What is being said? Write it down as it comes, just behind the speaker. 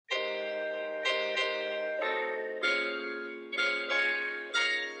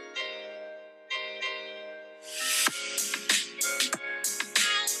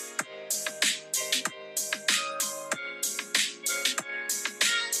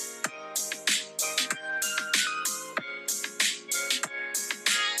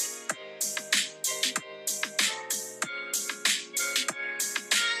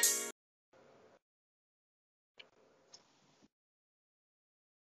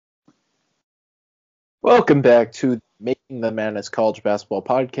Welcome back to Making the Madness College Basketball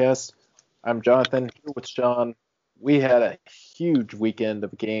Podcast. I'm Jonathan here with Sean. We had a huge weekend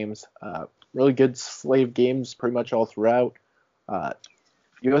of games, really good slate of games pretty much all throughout. Uh,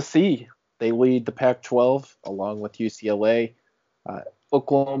 USC, they lead the Pac-12 along with UCLA. Uh,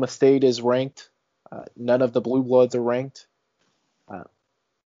 Oklahoma State is ranked. None of the Blue Bloods are ranked. Uh,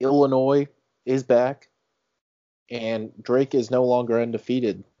 Illinois is back, and Drake is no longer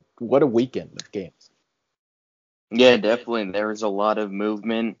undefeated. What a weekend of games. Yeah, definitely. There was a lot of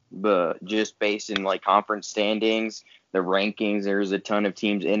movement, but just based in like conference standings, the rankings, there's a ton of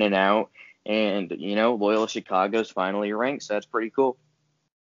teams in and out. And, Loyola Chicago's finally ranked, so that's pretty cool.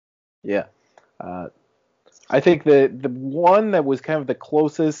 Yeah. Uh, I think the one that was kind of the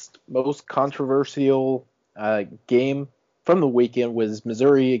closest, most controversial game from the weekend was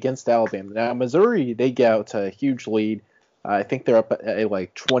Missouri against Alabama. Now, Missouri, they get out to a huge lead. I think they're up at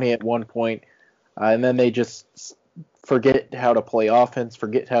like 20 at one point, and then they just forget how to play offense,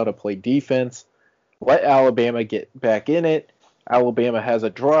 forget how to play defense, let Alabama get back in it. Alabama has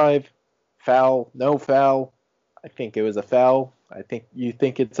a drive, foul, no foul. I think it was a foul. I think you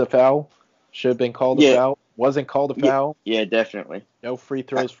think it's a foul. Should have been called a Yeah, foul. Wasn't called a yeah, foul. yeah, definitely. No free I,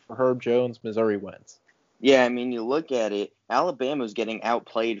 throws for Herb Jones. Missouri wins. yeah, I mean, you look at it, Alabama's getting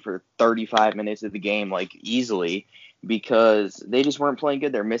outplayed for 35 minutes of the game, like easily, because they just weren't playing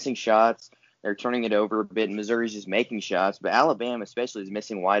good. They're missing shots. They're turning it over a bit. Missouri's just making shots, but Alabama especially is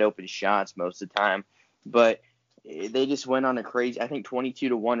missing wide open shots most of the time. But they just went on a crazy, I think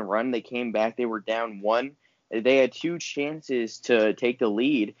 22-1 run. They came back. They were down one. They had two chances to take the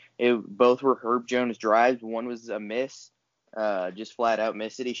lead. Both were Herb Jones drives. One was a miss, just flat out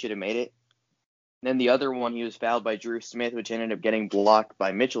missed it. He should have made it. Then the other one, he was fouled by Drew Smith, which ended up getting blocked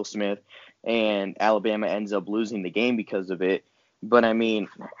by Mitchell Smith, and Alabama ends up losing the game because of it. But I mean,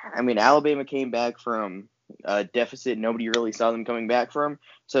 Alabama came back from a deficit nobody really saw them coming back from,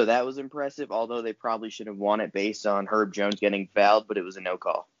 so that was impressive. Although they probably should have won it based on Herb Jones getting fouled, but it was a no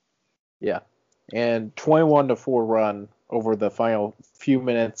call. Yeah. And 21-4 run over the final few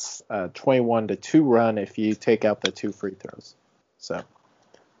minutes. 21-2 run if you take out the two free throws. So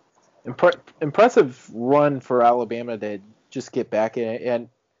impressive run for Alabama to just get back in it. And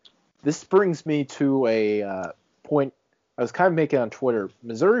this brings me to a point I was kind of making on Twitter.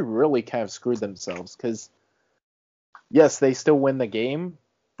 Missouri really kind of screwed themselves because, yes, they still win the game,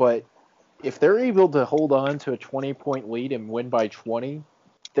 but if they're able to hold on to a 20-point lead and win by 20,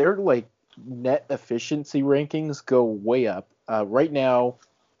 their like net efficiency rankings go way up. Right now,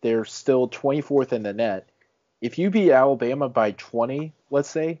 they're still 24th in the net. If you beat Alabama by 20, let's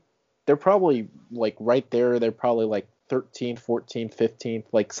say, they're probably like right there. They're probably like 13th, 14th, 15th,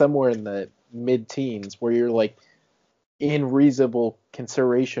 like somewhere in the mid-teens where you're like in reasonable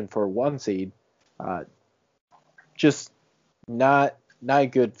consideration for a one seed. Uh, just not a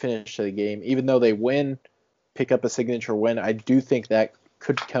good finish to the game. Even though they win, pick up a signature win, I do think that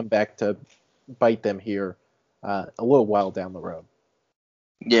could come back to bite them here a little while down the road.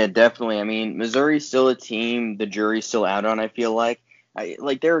 Yeah, definitely. I mean, Missouri's still a team the jury's still out on, I feel like.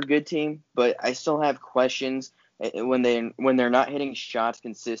 They're a good team, but I still have questions when they're not hitting shots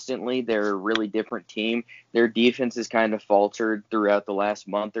consistently. They're a really different team. Their defense has kind of faltered throughout the last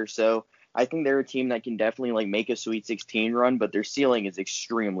month or so. I think they're a team that can definitely like make a Sweet 16 run, but their ceiling is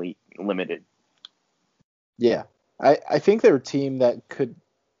extremely limited. Yeah, I think they're a team that could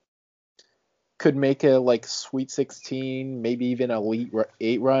make a like Sweet 16, maybe even Elite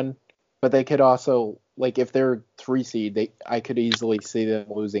Eight run, but they could also like if they're 3 seed, I could easily see them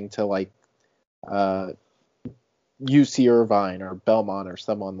losing to like uh, UC Irvine or Belmont or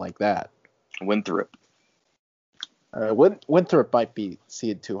someone like that. Winthrop. Winthrop might be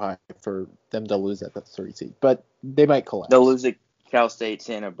seeded too high for them to lose at the 3 seed, but they might They'll collapse. lose at Cal State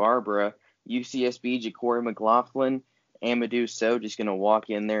Santa Barbara. UCSB, Ja'Cory McLaughlin, Amadou So just going to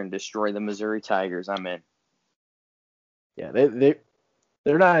walk in there and destroy the Missouri Tigers. I'm in. Yeah,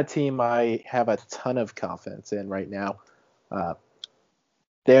 they're not a team I have a ton of confidence in right now. Uh,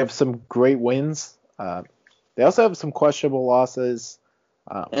 they have some great wins. They also have some questionable losses.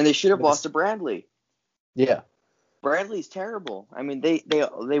 And they should have lost Miss, to Bradley. yeah, Bradley's terrible. I mean,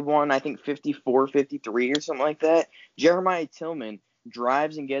 they won, I think, 54-53 or something like that. Jeremiah Tillman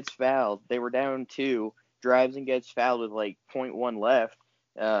drives and gets fouled. They were down two, drives and gets fouled with like .1 left.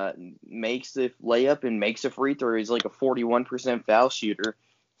 Makes the layup and makes a free throw. He's like a 41% foul shooter.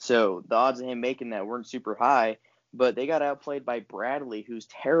 So the odds of him making that weren't super high. But they got outplayed by Bradley, who's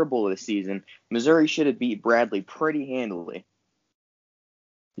terrible this season. Missouri should have beat Bradley pretty handily.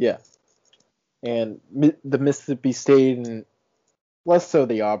 yeah. And the Mississippi State and less so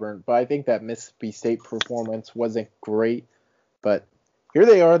the Auburn, but I think that Mississippi State performance wasn't great. But here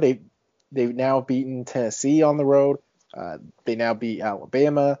they are. They've now beaten Tennessee on the road. They now beat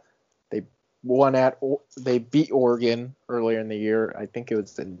Alabama. They they beat Oregon earlier in the year. I think it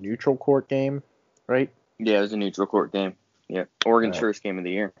was a neutral court game, right? Yeah, it was a neutral court game. Yeah, Oregon's Right. first game of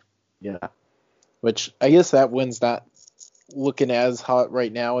the year. Yeah. Which I guess that win's not looking as hot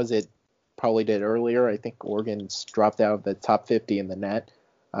right now as it probably did earlier. I think Oregon's dropped out of the top 50 in the net.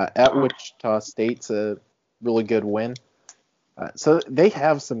 At Wichita State's a really good win. So they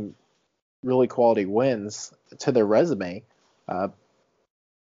have some really quality wins to their resume.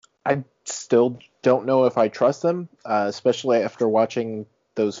 I still don't know if I trust them, especially after watching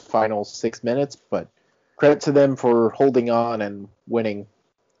those final 6 minutes, but credit to them for holding on and winning.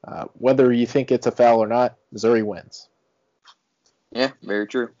 Whether you think it's a foul or not, Missouri wins. Yeah, very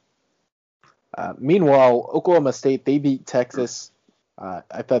true. Meanwhile, Oklahoma State, they beat Texas.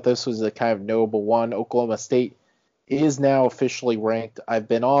 I thought this was a kind of notable one. Oklahoma State is now officially ranked. I've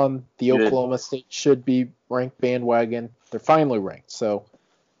been on the Good. Oklahoma State should be ranked bandwagon. They're finally ranked. So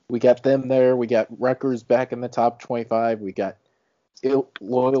we got them there. We got Rutgers back in the top 25. We got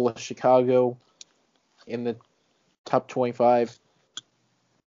Loyola Chicago in the top 25.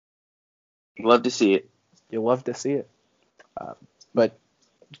 Love to see it. You'll love to see it. But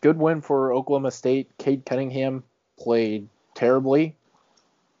good win for Oklahoma State. Cade Cunningham played terribly.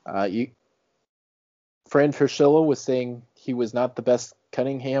 Fran Fraschilla was saying he was not the best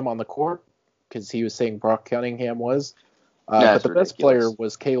Cunningham on the court because he was saying Brock Cunningham was. But the best player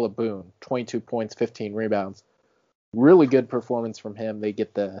was Caleb Boone, 22 points, 15 rebounds. Really good performance from him. They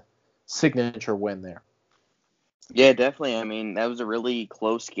get the signature win there. Yeah, definitely. I mean, that was a really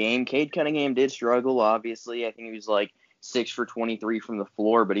close game. Cade Cunningham did struggle, obviously. I think he was like 6 for 23 from the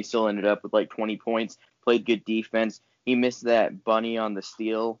floor, but he still ended up with like 20 points, played good defense. He missed that bunny on the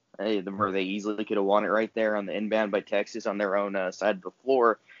steal, where they easily could have won it right there on the inbound by Texas on their own side of the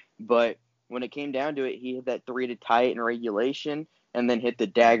floor. But when it came down to it, he hit that 3 to tie it in regulation and then hit the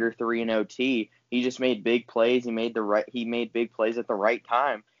dagger 3 in OT. He just made big plays. He made big plays at the right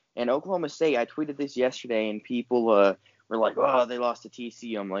time. And Oklahoma State, I tweeted this yesterday, and people were like, oh, they lost to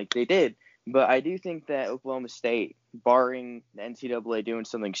TCU. I'm like, they did. But I do think that Oklahoma State, barring the NCAA doing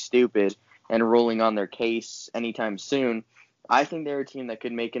something stupid and ruling on their case anytime soon, I think they're a team that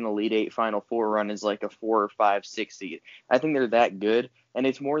could make an Elite Eight Final Four run as like a 4 or 5, 6 seed. I think they're that good, and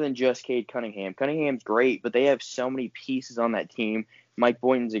it's more than just Cade Cunningham. Cunningham's great, but they have so many pieces on that team. Mike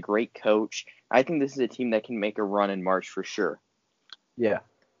Boynton's a great coach. I think this is a team that can make a run in March for sure. Yeah.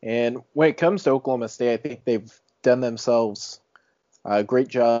 And when it comes to Oklahoma State, I think they've done themselves a great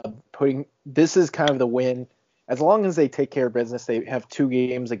job putting – this is kind of the win. As long as they take care of business, they have 2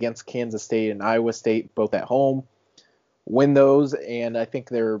 games against Kansas State and Iowa State, both at home. Win those, and I think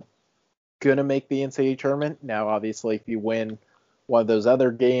they're going to make the NCAA tournament. Now, obviously, if you win one of those other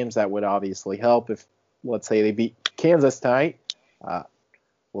games, that would obviously help. If, let's say, they beat Kansas tonight,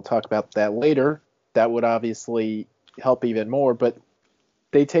 we'll talk about that later. That would obviously help even more, but –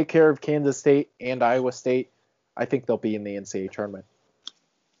 they take care of Kansas State and Iowa State, I think they'll be in the NCAA tournament.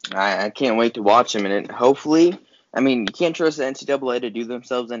 I can't wait to watch them. And hopefully, I mean, you can't trust the NCAA to do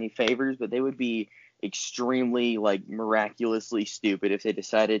themselves any favors, but they would be extremely, like, miraculously stupid if they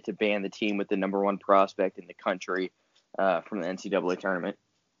decided to ban the team with the number 1 prospect in the country from the NCAA tournament.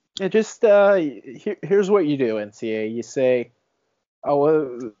 Yeah, just here's what you do, NCAA. You say,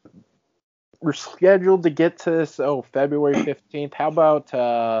 we're scheduled to get to this, February 15th. How about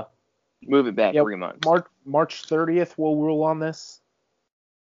move it back 3 months? March 30th, we'll rule on this.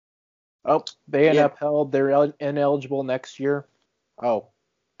 Oh, they end up held. They're ineligible next year. Oh,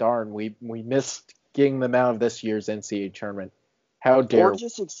 darn. We missed getting them out of this year's NCAA tournament. How dare Or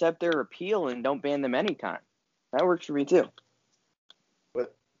just accept their appeal and don't ban them anytime. That works for me, too.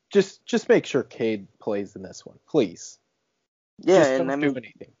 But just make sure Cade plays in this one, please. Yeah, just don't do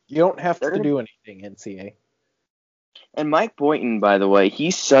anything. You don't have to do anything, NCAA. And Mike Boynton, by the way,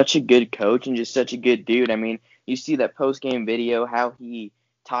 he's such a good coach and just such a good dude. I mean, you see that post-game video, how he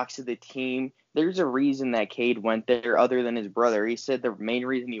talks to the team. There's a reason that Cade went there other than his brother. He said the main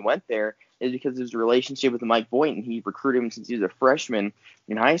reason he went there is because of his relationship with Mike Boynton. He recruited him since he was a freshman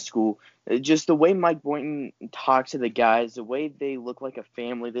in high school. Just the way Mike Boynton talks to the guys, the way they look like a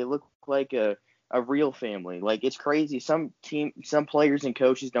family, they look like a real family. Like, it's crazy. Some players and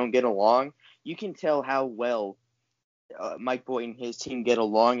coaches don't get along. You can tell how well Mike Boynton and his team get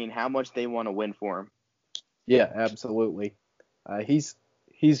along and how much they want to win for him. Yeah, absolutely. He's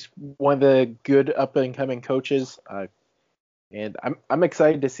one of the good up and coming coaches, and I'm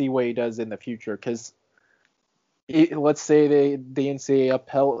excited to see what he does in the future because let's say the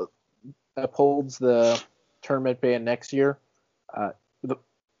NCAA upholds the tournament ban next year, uh, the,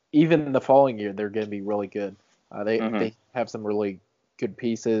 even the following year they're going to be really good. Hmm. They have some really good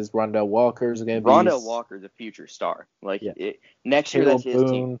pieces. Rondell Walker's going to be, Rondell Walker's a future star. yeah, Next year, that's Caleb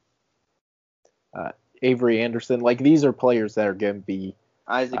his team. Boone, Avery Anderson. Like these are players that are going to be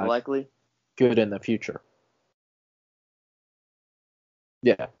Isaac uh, Likely. good in the future.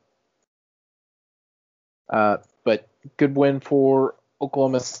 Yeah. But good win for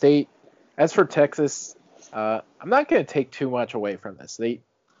Oklahoma State. As for Texas, I'm not going to take too much away from this.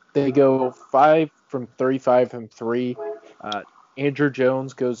 They go 5 from 35 from 3. Andrew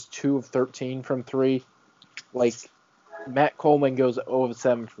Jones goes 2 of 13 from 3. Like Matt Coleman goes 0 of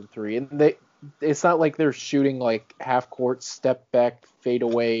 7 from 3. And it's not like they're shooting like half court, step back, fade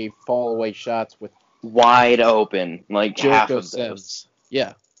away, fall away shots with Wide open, like half Jericho of those. Sims.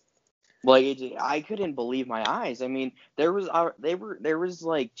 Yeah. I couldn't believe my eyes. I mean, there was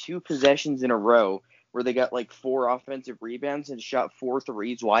like 2 possessions in a row where they got like 4 offensive rebounds and shot 4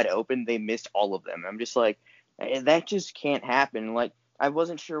 threes wide open. They missed all of them. I'm just like, that just can't happen. Like, I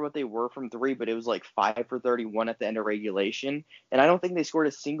wasn't sure what they were from three, but it was like 5 for 31 at the end of regulation, and I don't think they scored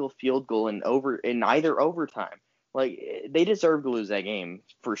a single field goal in either overtime. Like, they deserved to lose that game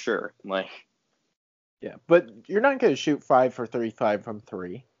for sure. Like, Yeah, but you're not going to shoot 5 for 35 from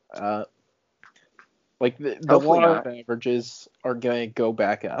 3. Like the hopefully law of not. averages are going to go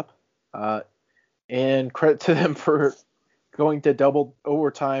back up. And credit to them for going to double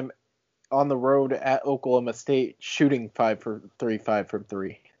overtime on the road at Oklahoma State, shooting 5 for 35 from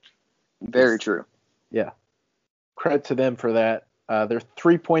 3. Very true. Yeah, credit to them for that. Their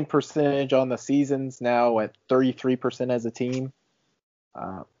 3-point percentage on the season's now at 33% as a team,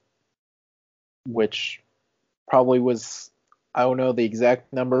 uh, which probably was, I don't know the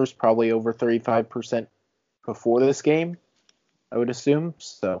exact numbers, probably over 35% before this game, I would assume.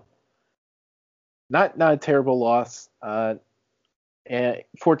 So not a terrible loss. And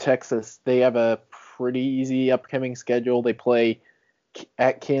for Texas, they have a pretty easy upcoming schedule. They play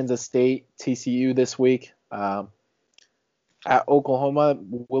at Kansas State, TCU this week. At Oklahoma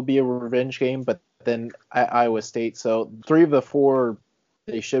will be a revenge game, but then at Iowa State. So 3 of the 4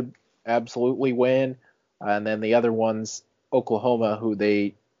 they should absolutely win, and then the other ones, Oklahoma, who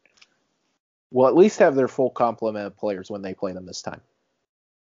they will at least have their full complement of players when they play them this time.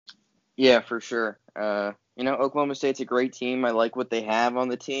 Yeah, for sure. Oklahoma State's a great team. I like what they have on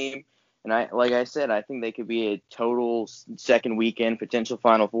the team, and like I said, I think they could be a total second weekend potential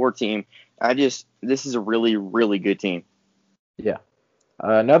Final Four team. This is a really, really good team. Yeah.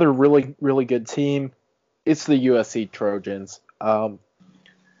 Another really, really good team. It's the USC Trojans.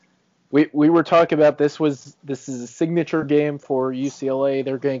 We were talking about this is a signature game for UCLA.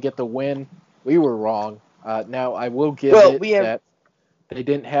 They're going to get the win. We were wrong. Now I will give Well, it we have that they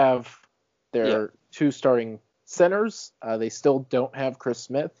didn't have yeah. their 2 starting centers. They still don't have Chris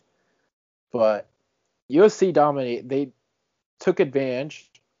Smith, but USC dominated. They took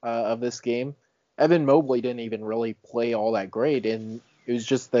advantage of this game. Evan Mobley didn't even really play all that great, and it was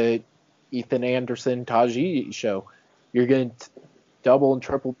just the Ethan Anderson Taji show. You're going to double and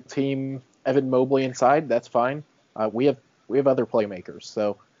triple team Evan Mobley inside. That's fine. We have other playmakers.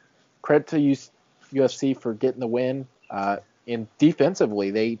 So credit to USC for getting the win. And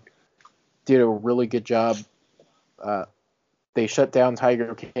defensively, they did a really good job. They shut down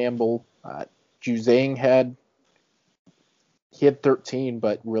Tiger Campbell. Juzang had 13,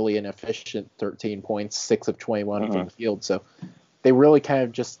 but really an efficient 13 points, 6 of 21 from the field. So they really kind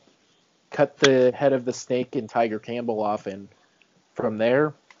of just cut the head of the snake and Tiger Campbell off, and from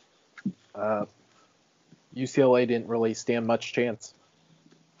there, UCLA didn't really stand much chance.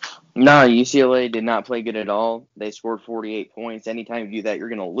 No, UCLA did not play good at all. They scored 48 points. Anytime you do that, you're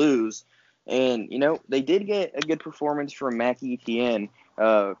going to lose. And, they did get a good performance from Mackie Etienne,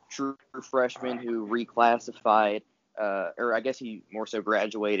 true freshman who reclassified, or I guess he more so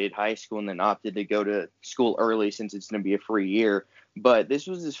graduated high school and then opted to go to school early since it's going to be a free year. But this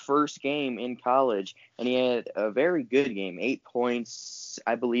was his first game in college, and he had a very good game. 8 points,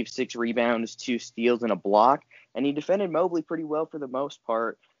 I believe 6 rebounds, 2 steals, and a block. And he defended Mobley pretty well for the most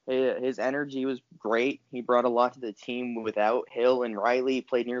part. His energy was great. He brought a lot to the team without Hill and Riley. He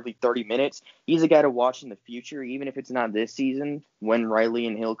played nearly 30 minutes. He's a guy to watch in the future, even if it's not this season when Riley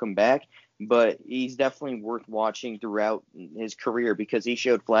and Hill come back. But he's definitely worth watching throughout his career because he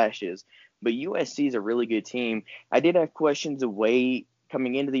showed flashes. But USC is a really good team. I did have questions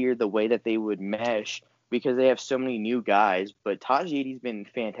coming into the year, the way that they would mesh because they have so many new guys. But Taji's been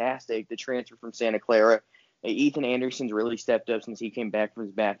fantastic, the transfer from Santa Clara. Ethan Anderson's really stepped up since he came back from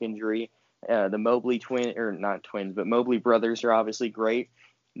his back injury. The Mobley not twins, but Mobley brothers are obviously great.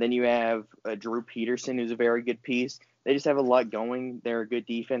 Then you have Drew Peterson, who's a very good piece. They just have a lot going. They're a good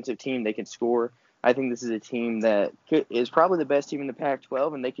defensive team. They can score. I think this is a team that is probably the best team in the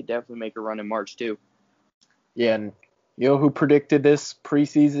Pac-12, and they could definitely make a run in March too. Yeah, and you know who predicted this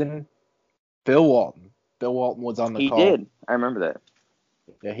preseason? Bill Walton. Bill Walton was on the call. He did. I remember that.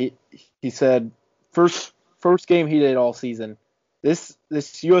 Yeah, he said first game he did all season. This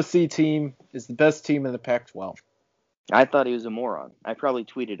USC team is the best team in the Pac-12. I thought he was a moron. I probably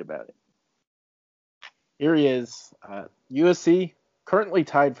tweeted about it. Here he is. USC currently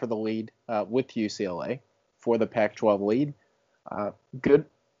tied for the lead with UCLA for the Pac-12 lead. Good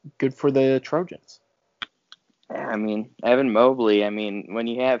for the Trojans. Yeah, I mean, Evan Mobley, when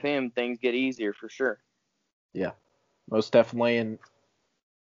you have him, things get easier for sure. Yeah, most definitely. And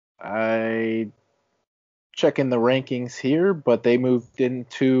I checking the rankings here, but they moved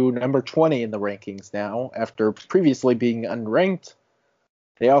into number 20 in the rankings now after previously being unranked.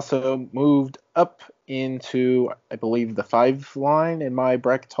 They also moved up into, I believe, the 5 line in my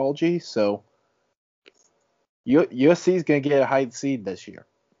bracketology. So USC is going to get a high seed this year.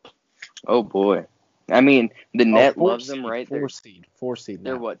 Oh, boy. The net loves them, right? Four seed.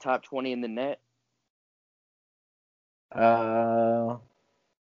 They're what, top 20 in the net? I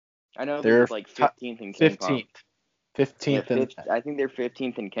know they're like 15th in KenPom. 15th. I think they're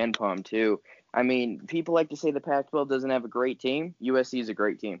 15th in KenPom, too. People like to say the Pac-12 doesn't have a great team. USC is a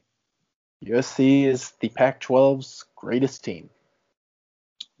great team. USC is the Pac-12's greatest team.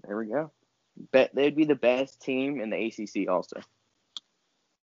 There we go. Bet they'd be the best team in the ACC also.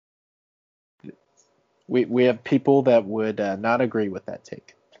 We have people that would not agree with that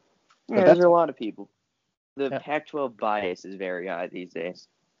take. Yeah, there's a lot of people. The Pac-12 bias is very high these days.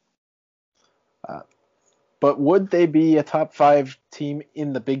 But would they be a top 5 team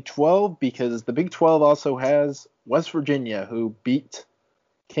in the Big 12? Because the Big 12 also has West Virginia, who beat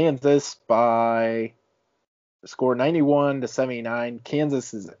Kansas by the score 91-79.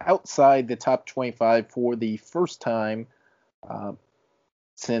 Kansas is outside the top 25 for the first time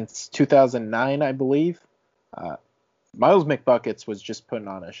since 2009, I believe. Miles McBuckets was just putting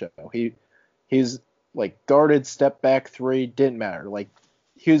on a show. He's like guarded, step back three, didn't matter. Like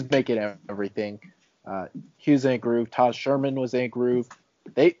he was making everything. He was in a groove. Todd Sherman was in a groove.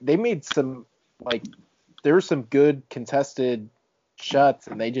 They made some there were some good contested shots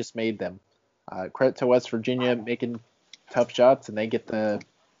and they just made them. Credit to West Virginia making tough shots and they get the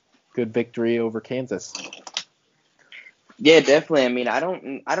good victory over Kansas. Yeah, definitely. I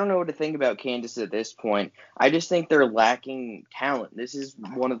don't know what to think about Kansas at this point. I just think they're lacking talent. This is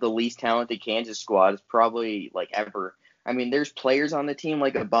one of the least talented Kansas squads probably ever. There's players on the team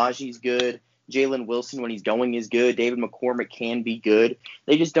like Abaji's good. Jalen Wilson, when he's going, is good. David McCormick can be good.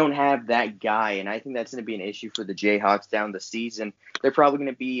 They just don't have that guy, and I think that's going to be an issue for the Jayhawks down the season. They're probably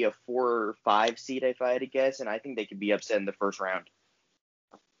going to be a 4 or 5 seed, if I had to guess, and I think they could be upset in the first round.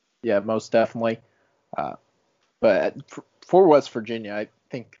 Yeah, most definitely. But for West Virginia, I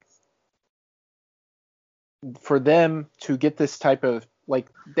think for them to get this type of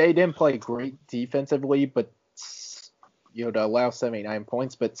they didn't play great defensively, but to allow 79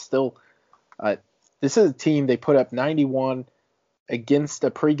 points, but still, this is a team they put up 91 against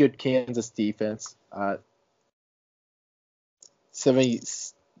a pretty good Kansas defense.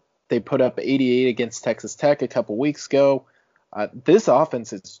 They put up 88 against Texas Tech a couple weeks ago. This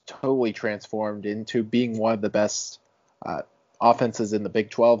offense is totally transformed into being one of the best offenses in the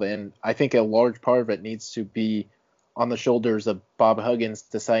Big 12, and I think a large part of it needs to be on the shoulders of Bob Huggins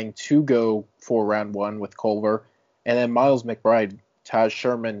deciding to go for round 1 with Culver, and then Miles McBride, Taj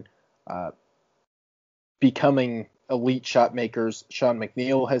Sherman becoming elite shot makers. Sean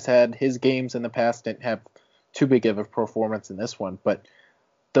McNeil has had his games in the past, didn't have too big of a performance in this one, but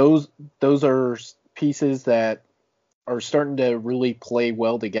those are pieces that are starting to really play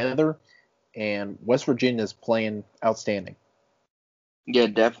well together, and West Virginia is playing outstanding. Yeah,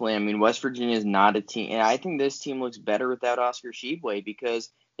 definitely. West Virginia is not a team, and I think this team looks better without Oscar Tshiebwe because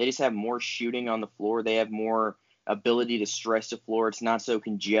they just have more shooting on the floor. They have more ability to stretch the floor. It's not so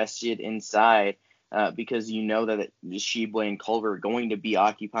congested inside because that Tshiebwe and Culver are going to be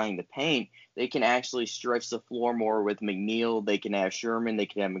occupying the paint. They can actually stretch the floor more with McNeil. They can have Sherman. They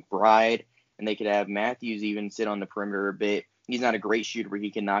can have McBride. And they could have Matthews even sit on the perimeter a bit. He's not a great shooter, but he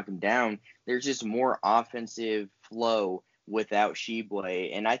can knock him down. There's just more offensive flow without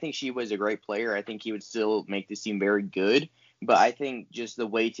Tshiebwe. And I think Tshiebwe is a great player. I think he would still make this team very good. But I think just the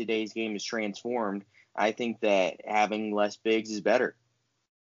way today's game is transformed, I think that having less bigs is better.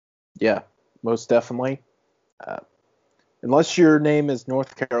 Yeah, most definitely. unless your name is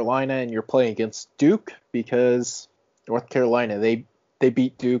North Carolina and you're playing against Duke, because North Carolina, they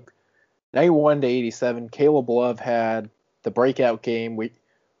beat Duke 91-87. Caleb Love had the breakout game.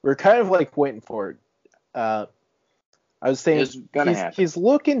 We're kind of like waiting for it. I was saying he's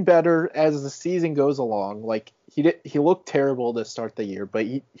looking better as the season goes along. Like he looked terrible to start the year, but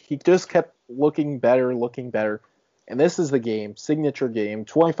he just kept looking better. And this is the game, signature game,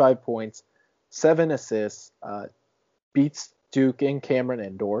 25 points, 7 assists, beats Duke and Cameron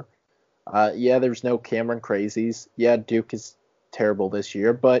Indoor. Yeah, there's no Cameron crazies. Yeah, Duke is terrible this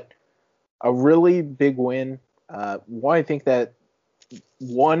year, but a really big win. I think that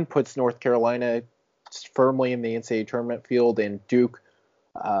one puts North Carolina firmly in the NCAA tournament field and Duke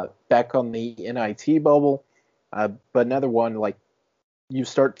back on the NIT bubble. But another one, like you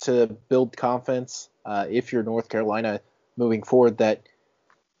start to build confidence if you're North Carolina moving forward that,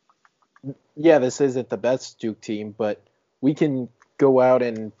 yeah, this isn't the best Duke team, but we can go out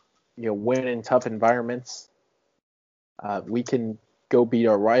and win in tough environments. We can go beat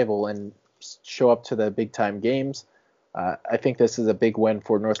our rival and show up to the big time games. I think this is a big win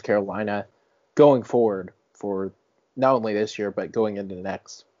for North Carolina going forward for not only this year but going into the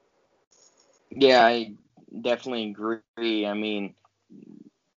next. Yeah, I definitely agree. I mean,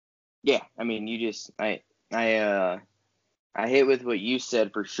 I hit with what you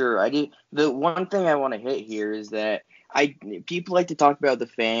said for sure. The one thing I want to hit here is that people like to talk about the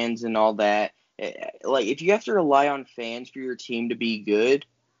fans and all that. Like, if you have to rely on fans for your team to be good,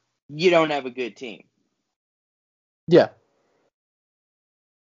 you don't have a good team. Yeah.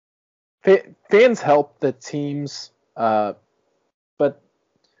 Fans help the teams, but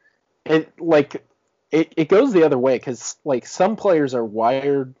it goes the other way because like some players are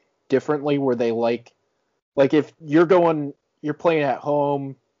wired differently where they like if you're playing at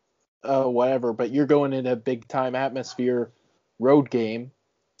home, whatever, but you're going in a big time atmosphere road game.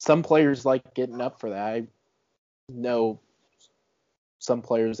 Some players like getting up for that. I know some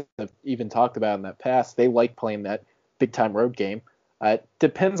players have even talked about in that past. They like playing that big time road game. It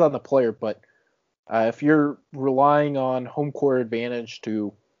depends on the player, but if you're relying on home court advantage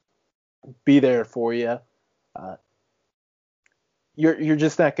to be there for you, you're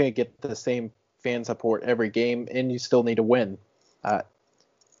just not going to get the same fan support every game, and you still need to win.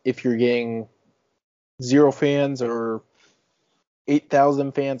 If you're getting 0 fans or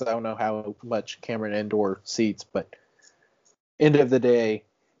 8,000 fans, I don't know how much Cameron Indoor seats, but end of the day,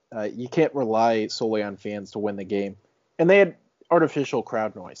 you can't rely solely on fans to win the game. And they had artificial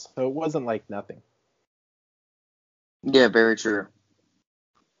crowd noise, so it wasn't like nothing. Yeah, very true.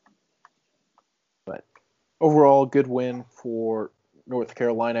 But overall, good win for North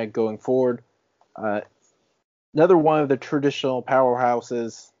Carolina going forward. Another one of the traditional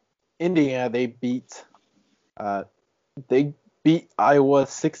powerhouses, Indiana, they beat Iowa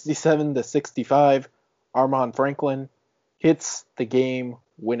 67-65. Armaan Franklin hits the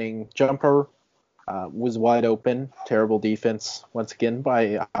game-winning jumper. Was wide open. Terrible defense once again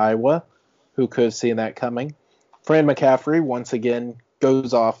by Iowa. Who could have seen that coming? Fran McCaffery once again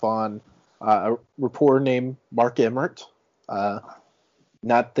goes off on a reporter named Mark Emmert.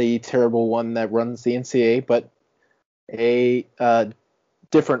 Not the terrible one that runs the NCAA, but a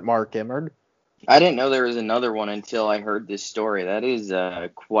different Mark Emmert. I didn't know there was another one until I heard this story. That is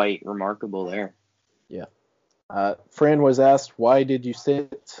quite remarkable there. Yeah. Fran was asked, why did you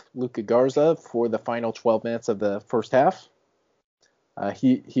sit Luka Garza for the final 12 minutes of the first half?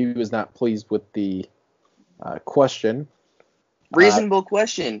 He was not pleased with the question. Reasonable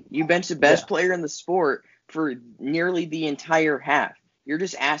question. You benched the best player in the sport for nearly the entire half. You're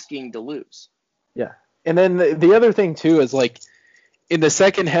just asking to lose. Yeah. And then the other thing, too, is like in the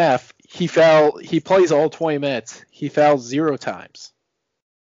second half, he plays all 20 minutes. He fouls 0 times.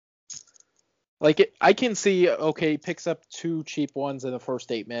 Like, I can see, okay, he picks up 2 cheap ones in the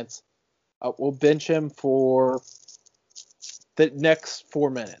first 8 minutes. We'll bench him for the next 4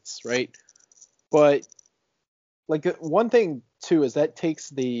 minutes, right? But, like, one thing, too, is that takes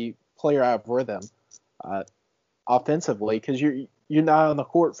the player out of rhythm offensively because you're not on the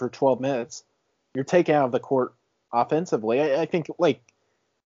court for 12 minutes. You're taken out of the court offensively. I think, like,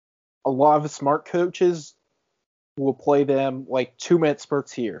 a lot of smart coaches will play them like 2-minute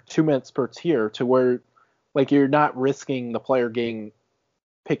spurts here, 2-minute spurts here, to where like you're not risking the player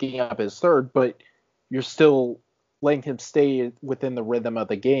picking up his third, but you're still letting him stay within the rhythm of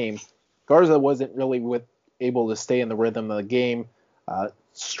the game. Garza wasn't really able to stay in the rhythm of the game.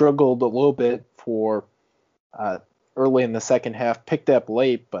 Struggled a little bit for early in the second half, picked up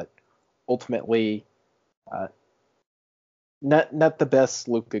late, but ultimately not the best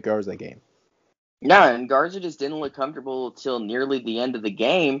Luka Garza game. Yeah, and Garza just didn't look comfortable till nearly the end of the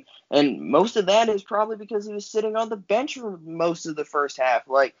game, and most of that is probably because he was sitting on the bench for most of the first half.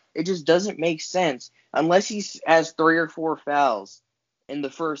 Like, it just doesn't make sense unless he has 3 or 4 fouls in the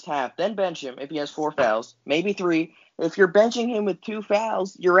first half. Then bench him if he has 4 fouls, maybe 3. If you're benching him with 2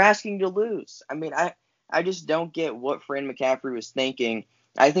 fouls, you're asking to lose. I mean, I just don't get what Fran McCaffrey was thinking.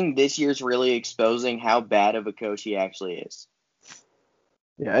 I think this year's really exposing how bad of a coach he actually is.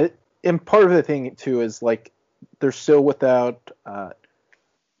 Yeah, and part of the thing too is like they're still without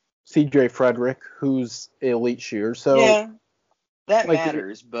C.J. Frederick, who's an elite shooter. So Yeah, that like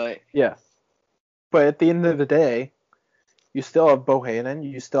matters, but yeah, but at the end of the day, you still have Bohannon,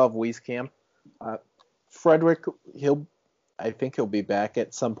 you still have Wieskamp. Frederick, I think he'll be back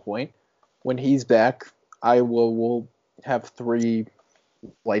at some point. When he's back, Iowa will have 3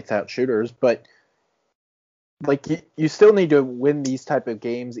 lights out shooters, but like you still need to win these type of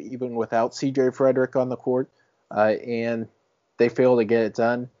games even without CJ Frederick on the court, and they failed to get it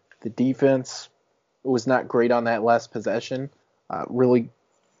done. The defense was not great on that last possession. Really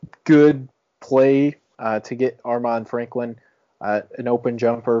good play to get Armaan Franklin an open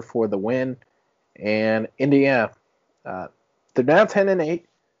jumper for the win, and Indiana, they're now 10-8.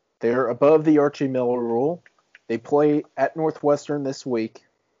 They're above the Archie Miller rule. They play at Northwestern this week.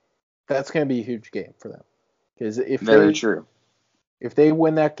 That's going to be a huge game for them. Because very true. if they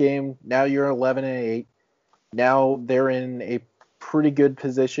win that game, now you're 11-8. Now they're in a pretty good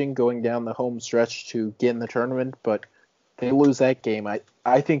position going down the home stretch to get in the tournament. But they lose that game,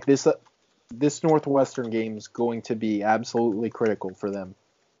 I think this Northwestern game is going to be absolutely critical for them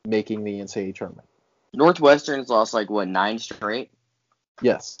making the NCAA tournament. Northwestern's lost like what 9 straight.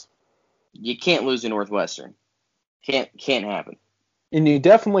 Yes, You can't lose to Northwestern. Can't happen. and you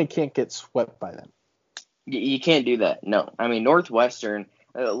definitely can't get swept by them. You can't do that. No, I mean Northwestern.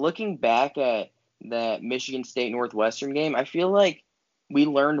 Looking back at that Michigan State Northwestern game, I feel like we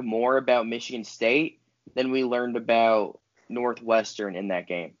learned more about Michigan State than we learned about Northwestern in that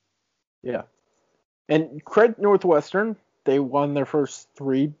game. Yeah, and credit Northwestern. They won their first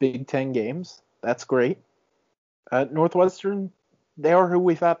 3 Big Ten games. That's great. Northwestern, they are who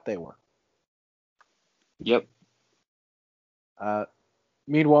we thought they were. Yep.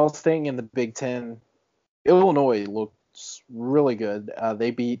 Meanwhile, staying in the Big Ten, Illinois looks really good.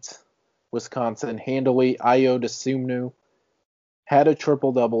 They beat Wisconsin handily. Ayo Dosunmu had a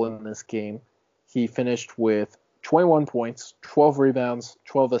triple-double in this game. He finished with 21 points, 12 rebounds,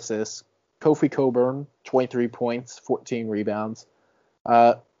 12 assists. Kofi Cockburn, 23 points, 14 rebounds.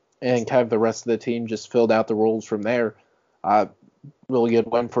 And kind of the rest of the team just filled out the roles from there. Really good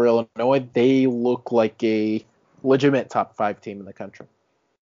win for Illinois. They look like a legitimate top 5 team in the country.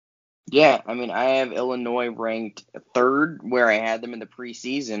 Yeah, I mean, I have Illinois ranked 3rd where I had them in the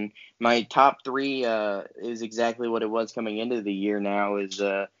preseason. My top 3 is exactly what it was coming into the year now is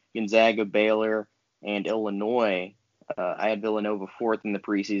Gonzaga, Baylor, and Illinois. I had Villanova 4th in the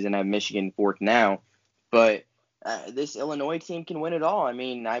preseason. I have Michigan 4th now. But this Illinois team can win it all. I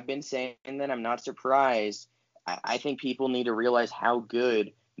mean, I've been saying that. I'm not surprised. I think people need to realize how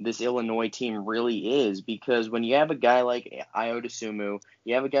good this Illinois team really is because when you have a guy like Ayo Dosunmu,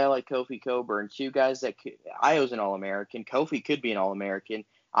 you have a guy like Kofi Cockburn, 2 guys that Ayo's an All-American, Kofi could be an All-American,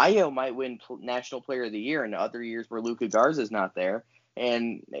 Ayo might win National Player of the Year in other years where Luka Garza's not there,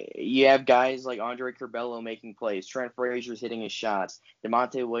 and you have guys like Andre Curbelo making plays, Trent Frazier's hitting his shots,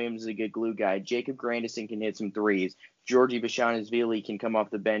 DeMonte Williams is a good glue guy, Jacob Grandison can hit some threes, Georgie Bashanas-Vili can come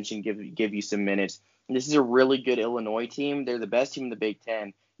off the bench and give you some minutes. This is a really good Illinois team. They're the best team in the Big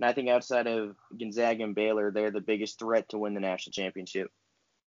Ten. And I think outside of Gonzaga and Baylor, they're the biggest threat to win the national championship.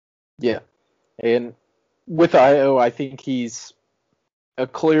 Yeah. And with Ayo, I think he's a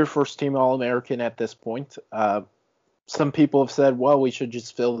clear first-team All-American at this point. Some people have said, well, we should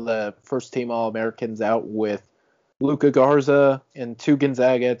just fill the first-team All-Americans out with Luka Garza and 2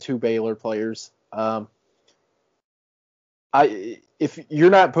 Gonzaga, 2 Baylor players. If you're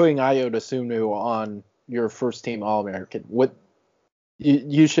not putting Ayo Dosunmu on your first-team All-American,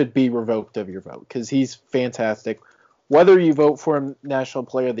 you should be revoked of your vote because he's fantastic. Whether you vote for him National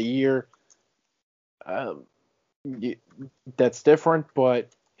Player of the Year, that's different, but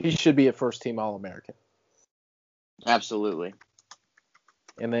he should be a first-team All-American. Absolutely.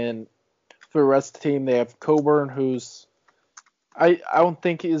 And then for the rest of the team, they have Cockburn, who's I don't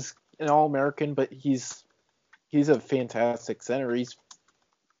think is an All-American, but he's a fantastic center. He's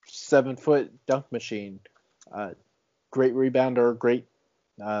 7-foot dunk machine. Great rebounder, great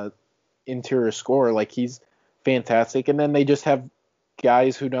interior scorer. Like, he's fantastic. And then they just have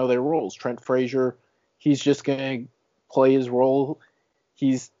guys who know their roles. Trent Frazier, he's just going to play his role.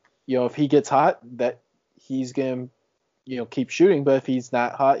 He's if he gets hot, that he's going to, keep shooting. But if he's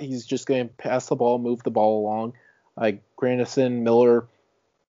not hot, he's just going to pass the ball, move the ball along. Like Grandison, Miller,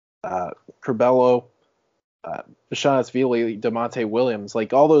 Curbelo, Bashanatsvili, DeMonte Williams,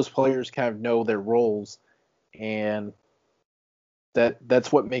 like all those players kind of know their roles, and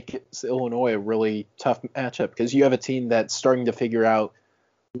that's what makes Illinois a really tough matchup, because you have a team that's starting to figure out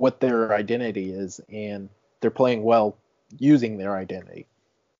what their identity is, and they're playing well using their identity.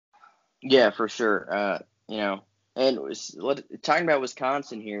 Yeah, for sure. And talking about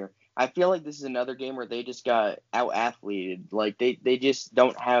Wisconsin here, I feel like this is another game where they just got out-athleted. Like, they just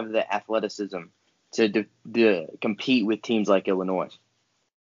don't have the athleticism to compete with teams like Illinois.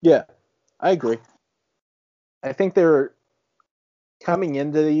 Yeah, I agree. I think they're coming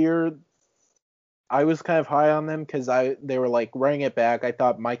into the year, I was kind of high on them because they were like running it back. I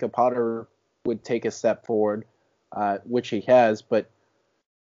thought Micah Potter would take a step forward, which he has, but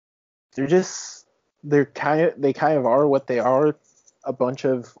they kind of are what they are, a bunch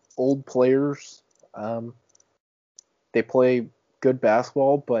of old players. They play good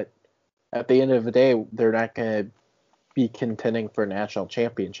basketball, but at the end of the day, they're not going to be contending for a national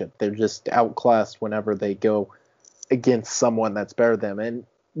championship. They're just outclassed whenever they go against someone that's better than them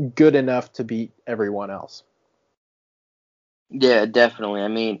and good enough to beat everyone else. Yeah, definitely. I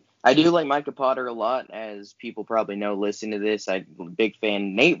mean, I do like Micah Potter a lot, as people probably know listening to this. I'm a big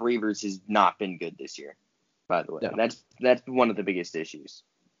fan. Nate Reavers has not been good this year, by the way. No. That's one of the biggest issues.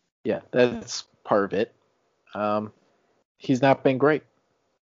 Yeah, that's part of it. He's not been great.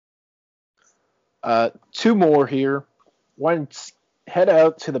 Two more here. One, head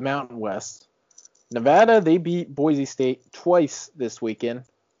out to the Mountain West. Nevada, they beat Boise State twice this weekend.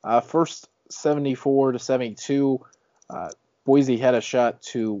 First 74-72. Boise had a shot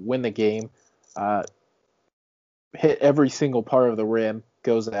to win the game. Hit every single part of the rim,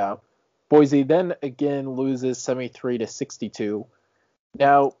 goes out. Boise then again loses 73-62.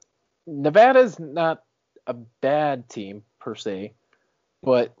 Now, Nevada's not a bad team per se,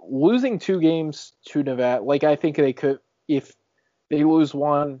 but losing two games to Nevada, like I think they could, if they lose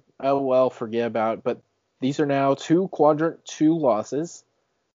one, oh well, forget about it. But these are now two quadrant 2 losses.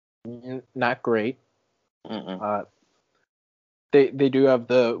 Not great. They do have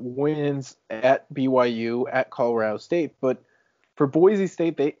the wins at BYU, at Colorado State, but for Boise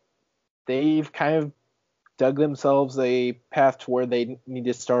State, they've kind of dug themselves a path to where they need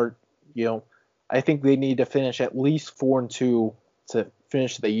to start. I think they need to finish at least 4-2 to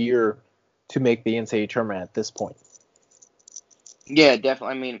finish the year to make the NCAA tournament at this point. Yeah,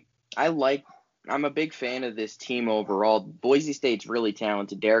 definitely. I mean, I'm a big fan of this team overall. Boise State's really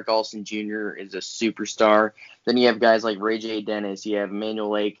talented. Derek Olsen Jr. is a superstar. Then you have guys like Ray J. Dennis. You have Emmanuel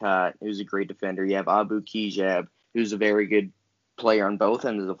Aycott, who's a great defender. You have Abu Kijab, who's a very good player on both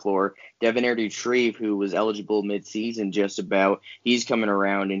ends of the floor. Devonaire Dutrieve, who was eligible midseason just about. He's coming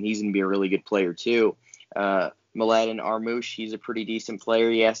around, and he's going to be a really good player too. Mladen Armouche, he's a pretty decent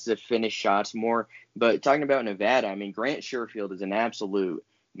player. He has to finish shots more. But talking about Nevada, I mean, Grant Sherfield is an absolute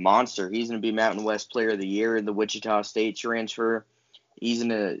monster. He's going to be Mountain West Player of the Year in the Wichita State transfer. He's going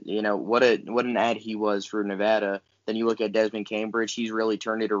to, what an ad he was for Nevada. Then you look at Desmond Cambridge. He's really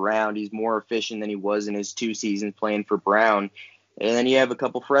turned it around. He's more efficient than he was in his 2 seasons playing for Brown. And then you have a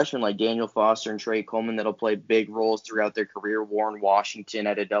couple freshmen like Daniel Foster and Trey Coleman that'll play big roles throughout their career. Warren Washington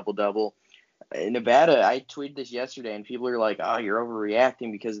at a double-double. In Nevada, I tweeted this yesterday, and people are like, "Oh, you're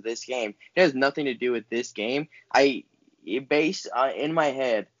overreacting because of this game." It has nothing to do with this game. In my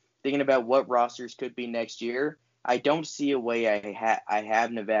head, thinking about what rosters could be next year, I don't see a way I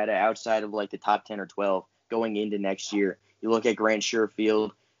have Nevada outside of like the top 10 or 12 going into next year. You look at Grant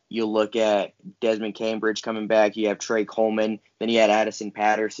Sherfield, you look at Desmond Cambridge coming back, you have Trey Coleman, then you had Addison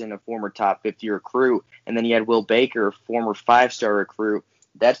Patterson, a former top 50 recruit, and then you had Will Baker, a former 5-star recruit.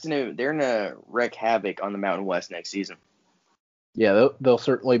 They're gonna wreak havoc on the Mountain West next season. Yeah, they'll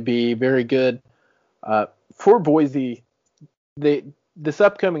certainly be very good. For Boise, this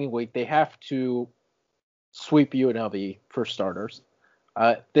upcoming week they have to sweep UNLV for starters.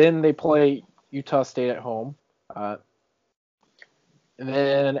 Then they play Utah State at home, and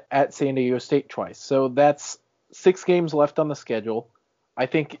then at San Diego State twice. So that's 6 games left on the schedule. I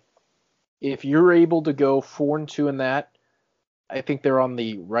think if you're able to go 4-2 in that, I think they're on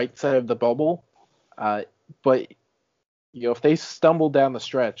the right side of the bubble. But if they stumble down the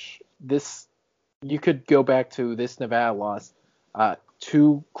stretch, you could go back to this Nevada loss,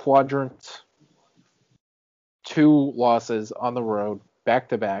 2 quadrant 2 losses on the road, back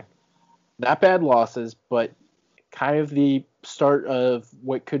to back. Not bad losses, but kind of the start of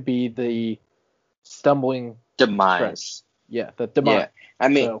what could be the stumbling demise. Yeah, the demise. Yeah,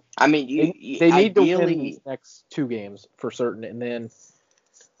 So they need to win these ideally, next 2 games for certain, and then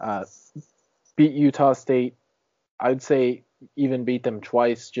uh, beat Utah State. I'd say even beat them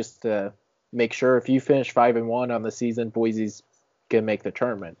twice just to make sure. If you finish 5-1 on the season, Boise's gonna make the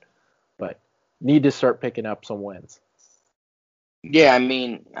tournament. But need to start picking up some wins. yeah, I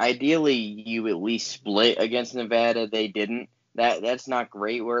mean, ideally you at least split against Nevada. They didn't. That's not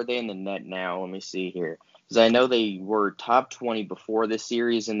great. Where are they in the net now? Let me see here. Because I know they were top 20 before this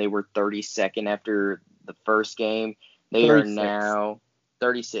series, and they were 32nd after the first game. They are 36. now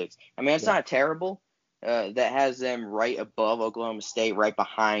 36. I mean, it's Yeah. not terrible. That has them right above Oklahoma State, right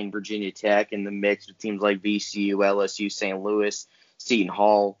behind Virginia Tech in the mix with teams like VCU, LSU, St. Louis, Seton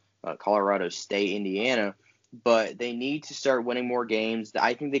Hall, Colorado State, Indiana. But they need to start winning more games.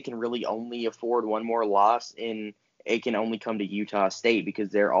 I think they can really only afford one more loss, and it can only come to Utah State because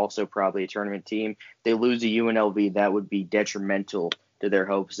they're also probably a tournament team. They lose to UNLV, that would be detrimental to their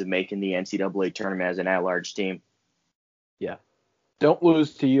hopes of making the NCAA tournament as an at-large team. Yeah. Don't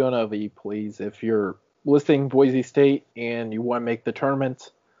lose to UNLV, please. If you're listing Boise State and you want to make the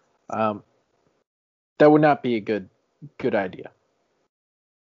tournament, that would not be a good idea.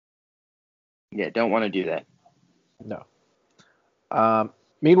 Yeah, don't want to do that. No.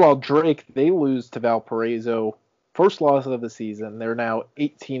 Meanwhile, Drake, they lose to Valparaiso. First loss of the season. They're now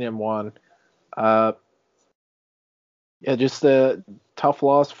 18-1. Yeah, just a tough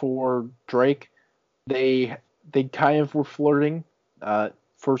loss for Drake. They kind of were flirting.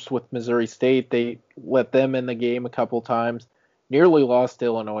 First with Missouri State, they let them in the game a couple times. Nearly lost to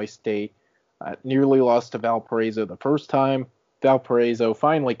Illinois State. Nearly lost to Valparaiso the first time. Valparaiso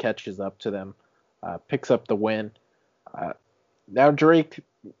finally catches up to them, picks up the win. Now Drake,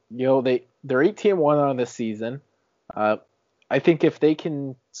 they're 18-1 on this season. I think if they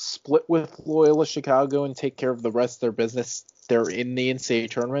can split with Loyola Chicago and take care of the rest of their business, they're in the NCAA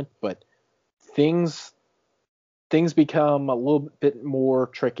tournament. But things become a little bit more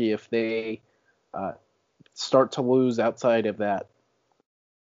tricky if they start to lose outside of that.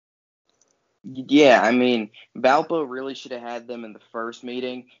 Yeah, I mean, Valpo really should have had them in the first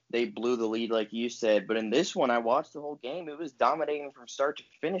meeting. They blew the lead, like you said. But in this one, I watched the whole game. It was dominating from start to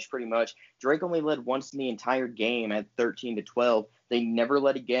finish, pretty much. Drake only led once in the entire game at 13-12. They never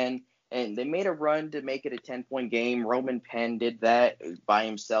led again, and they made a run to make it a 10-point game. Roman Penn did that by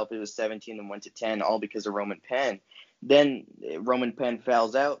himself. It was 17 and went to 10, all because of Roman Penn. Then Roman Penn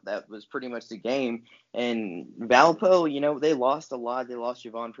fouls out. That was pretty much the game. And Valpo, they lost a lot. They lost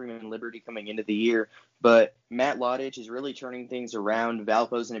Javon Freeman and Liberty coming into the year. But Matt Lodich is really turning things around.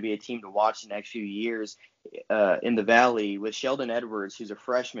 Valpo's going to be a team to watch the next few years in the Valley with Sheldon Edwards, who's a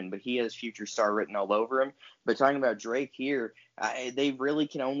freshman, but he has future star written all over him. But talking about Drake here, they really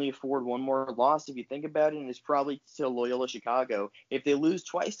can only afford one more loss if you think about it, and it's probably to Loyola Chicago. If they lose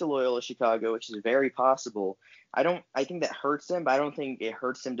twice to Loyola Chicago, which is very possible, I think that hurts them, but I don't think it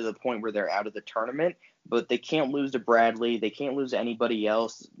hurts them to the point where they're out of the tournament. But they can't lose to Bradley. They can't lose to anybody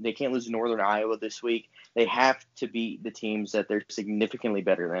else. They can't lose to Northern Iowa this week. They have to beat the teams that they're significantly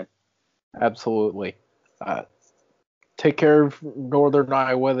better than. Absolutely. Take care of Northern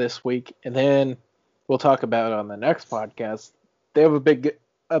Iowa this week, and then we'll talk about it on the next podcast. They have a big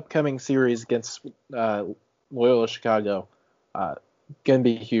upcoming series against Loyola Chicago. Going to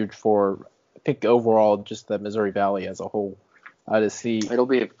be huge for, I think, overall just the Missouri Valley as a whole. To see. It'll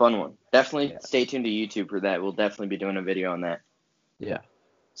be a fun one. Definitely stay tuned to YouTube for that. We'll definitely be doing a video on that. Yeah.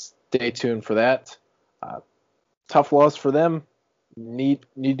 Stay tuned for that. Tough loss for them. Need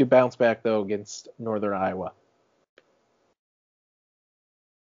to bounce back, though, against Northern Iowa.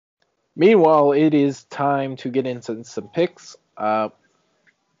 Meanwhile, it is time to get into some picks. I'm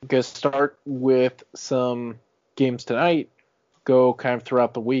going to start with some games tonight. Go kind of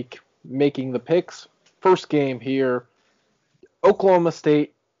throughout the week making the picks. First game here, Oklahoma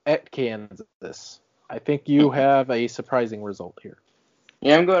State at Kansas. I think you have a surprising result here.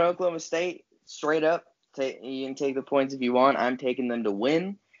 Yeah, I'm going to Oklahoma State straight up. You can take the points if you want. I'm taking them to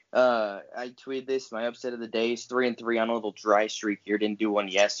win. I tweeted this. My upset of the day is 3-3 on a little dry streak here. Didn't do one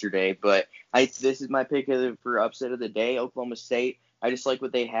yesterday, but this is my pick for upset of the day. Oklahoma State. I just like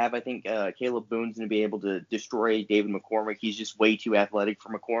what they have. I think Caleb Boone's going to be able to destroy David McCormick. He's just way too athletic for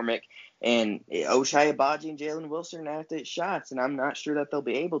McCormick. And Ochai Agbaji and Jalen Wilson are going to have to hit shots, and I'm not sure that they'll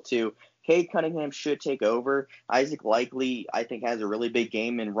be able to. Cade Cunningham should take over. Isaac Likely, I think, has a really big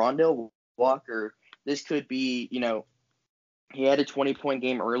game. And Rondell Walker, this could be, he had a 20-point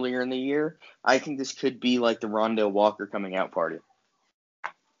game earlier in the year. I think this could be like the Rondell Walker coming out party.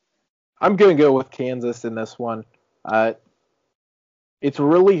 I'm going to go with Kansas in this one. It's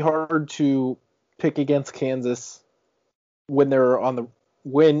really hard to pick against Kansas when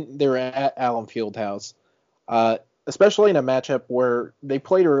they're at Allen Fieldhouse, especially in a matchup where they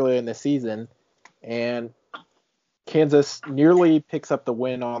played earlier in the season and Kansas nearly picks up the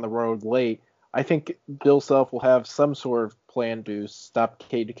win on the road late. I think Bill Self will have some sort of plan to stop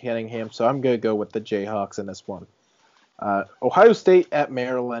Cade Cunningham, so I'm going to go with the Jayhawks in this one. Ohio State at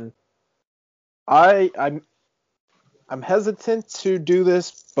Maryland. I'm hesitant to do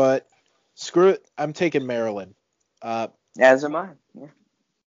this, but screw it. I'm taking Maryland. As am I. Yeah.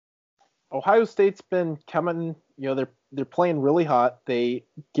 Ohio State's been coming. They're playing really hot. They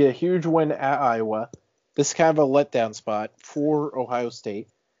get a huge win at Iowa. This is kind of a letdown spot for Ohio State,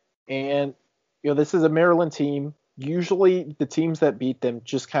 and this is a Maryland team. Usually, the teams that beat them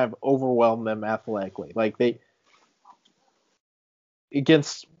just kind of overwhelm them athletically. Like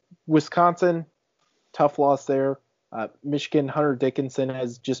against Wisconsin, tough loss there. Michigan, Hunter Dickinson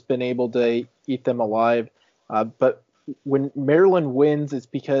has just been able to eat them alive. But when Maryland wins, it's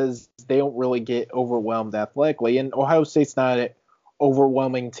because they don't really get overwhelmed athletically. And Ohio State's not an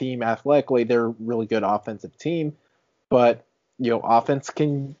overwhelming team athletically. They're a really good offensive team. But, offense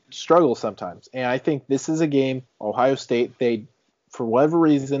can struggle sometimes. And I think this is a game, Ohio State, for whatever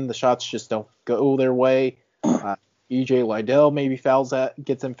reason, the shots just don't go their way. E.J. Liddell maybe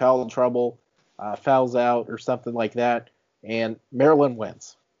gets in foul trouble. Fouls out or something like that, and Maryland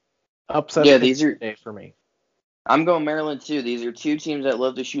wins. Upset day for me. I'm going Maryland too. These are two teams that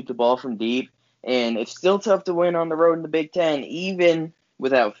love to shoot the ball from deep, and it's still tough to win on the road in the Big Ten, even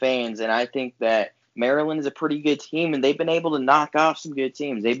without fans. And I think that Maryland is a pretty good team, and they've been able to knock off some good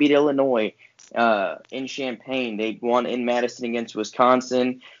teams. They beat Illinois in Champaign. They won in Madison against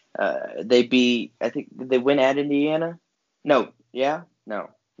Wisconsin. They win at Indiana? No. Yeah? No.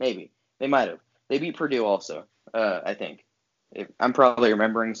 Maybe. They might have. They beat Purdue also, I think. I'm probably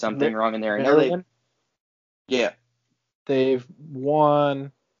remembering something wrong in there. I know Yeah. They've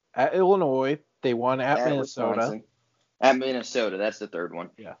won at Illinois. They won at Minnesota. Wisconsin. At Minnesota. That's the third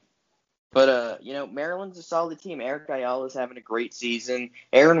one. Yeah. But, Maryland's a solid team. Eric Ayala's having a great season.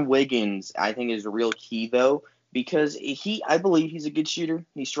 Aaron Wiggins, I think, is a real key, though, because I believe he's a good shooter.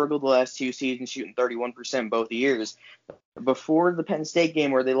 He struggled the last two seasons, shooting 31% both years. Before the Penn State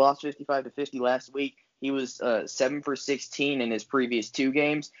game where they lost 55-50 last week, he was 7 for 16 in his previous two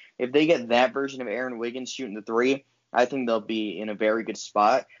games. If they get that version of Aaron Wiggins shooting the three, I think they'll be in a very good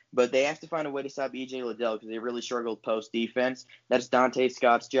spot. But they have to find a way to stop E.J. Liddell because they really struggled post defense. That's Dante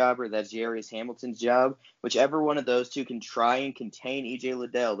Scott's job or that's Jarius Hamilton's job. Whichever one of those two can try and contain E.J.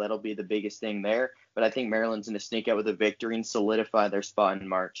 Liddell, that'll be the biggest thing there. But I think Maryland's going to sneak out with a victory and solidify their spot in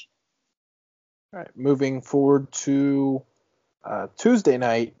March. All right, moving forward to Tuesday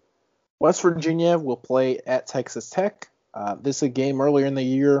night, West Virginia will play at Texas Tech. This is a game earlier in the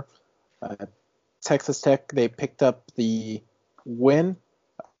year. Texas Tech, they picked up the win,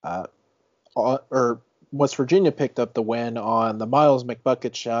 or West Virginia picked up the win on the Miles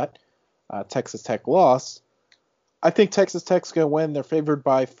McBucket shot. Texas Tech lost. I think Texas Tech's going to win. They're favored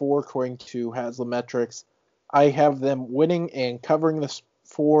by 4 according to Haslametrics. I have them winning and covering this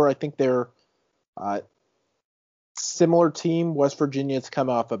 4. I think they're similar team. West Virginia's come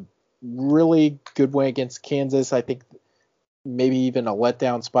off a really good win against Kansas. I think maybe even a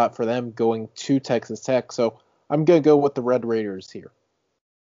letdown spot for them going to Texas Tech. So I'm going to go with the Red Raiders here.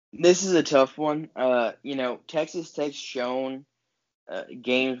 This is a tough one. Texas Tech's shown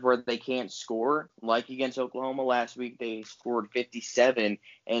games where they can't score. Like against Oklahoma last week, they scored 57,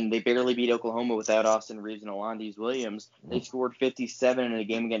 and they barely beat Oklahoma without Austin Reeves and Alondes Williams. They scored 57 in a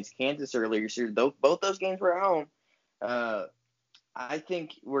game against Kansas earlier. So both those games were at home. I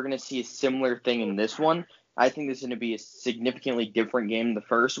think we're going to see a similar thing in this one. I think this is going to be a significantly different game than the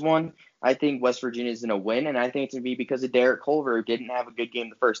first one. I think West Virginia is going to win, and I think it's going to be because of Derek Culver, who didn't have a good game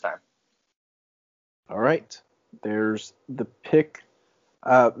the first time. All right. There's the pick.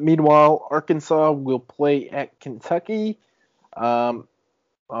 Meanwhile, Arkansas will play at Kentucky also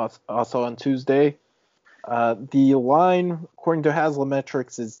on Tuesday. The line, according to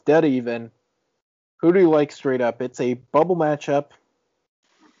Haslametrics, is dead even. Who do you like straight up? It's a bubble matchup.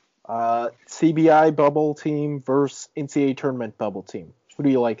 CBI bubble team versus NCAA tournament bubble team. Who do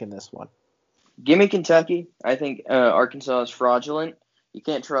you like in this one? Give me Kentucky. I think Arkansas is fraudulent. You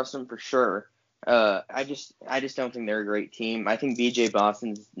can't trust them for sure. I just don't think they're a great team. I think BJ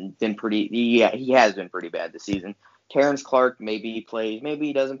Boston's been he has been pretty bad this season. Terrence Clark, maybe he plays, maybe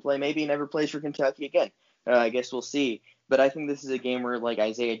he doesn't play, maybe he never plays for Kentucky again. I guess we'll see. But I think this is a game where like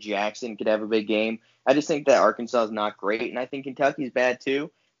Isaiah Jackson could have a big game. I just think that Arkansas is not great, and I think Kentucky's bad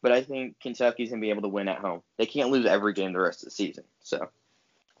too. But I think Kentucky's going to be able to win at home. They can't lose every game the rest of the season. So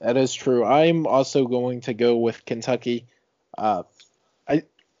that is true. I'm also going to go with Kentucky. Uh, I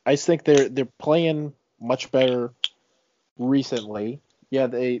I think they're playing much better recently. Yeah,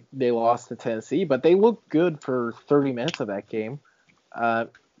 they lost to Tennessee, but they looked good for 30 minutes of that game. Uh,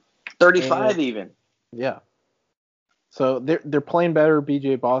 35 and even. yeah, so they're playing better.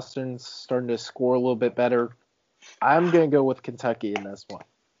 BJ Boston's starting to score a little bit better. I'm gonna go with Kentucky in this one.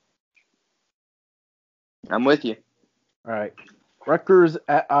 I'm with you. All right, Rutgers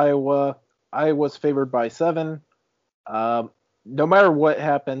at Iowa. Iowa's favored by 7. No matter what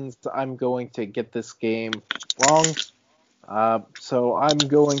happens, I'm going to get this game wrong. So I'm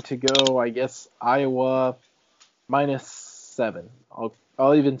going to go, I guess, Iowa -7.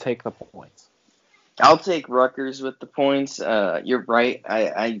 I'll even take the points. I'll take Rutgers with the points. You're right.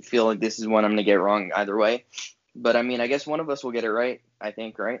 I feel like this is one I'm going to get wrong either way. But, I mean, I guess one of us will get it right, I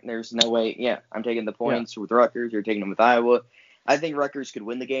think, right? There's no way. Yeah, I'm taking the Yeah. points with Rutgers. You're taking them with Iowa. I think Rutgers could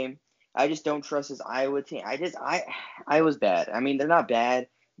win the game. I just don't trust this Iowa team. Iowa's bad. I mean, they're not bad,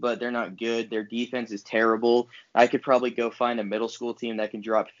 but they're not good. Their defense is terrible. I could probably go find a middle school team that can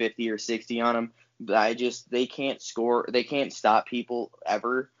drop 50 or 60 on them. But they can't score. They can't stop people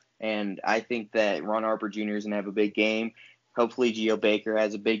ever. And I think that Ron Harper Jr. is going to have a big game. Hopefully, Geo Baker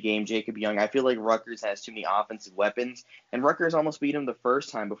has a big game. Jacob Young. I feel like Rutgers has too many offensive weapons. And Rutgers almost beat them the first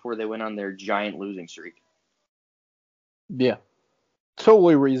time before they went on their giant losing streak. Yeah,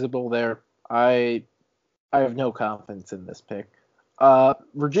 totally reasonable there. I have no confidence in this pick.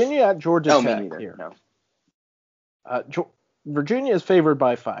 Virginia at Georgia Me Tech neither. here. No. Virginia is favored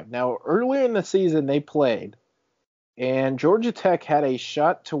by 5. Now, earlier in the season, they played, and Georgia Tech had a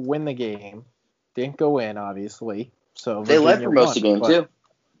shot to win the game. Didn't go in, obviously. So They led Virginia for most won, of the game, too.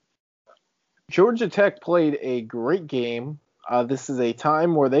 Georgia Tech played a great game. This is a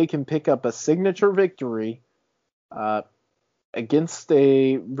time where they can pick up a signature victory against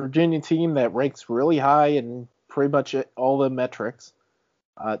a Virginia team that ranks really high in pretty much all the metrics.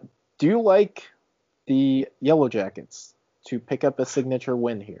 Do you like the Yellow Jackets to pick up a signature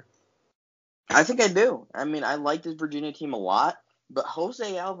win here? I think I do. I mean, I like this Virginia team a lot, but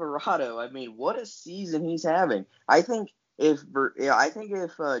Jose Alvarado, I mean, what a season he's having. I think if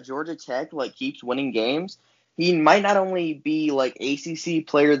Georgia Tech keeps winning games, he might not only be ACC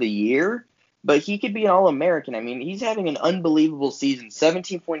Player of the Year, but he could be an All-American. I mean, he's having an unbelievable season.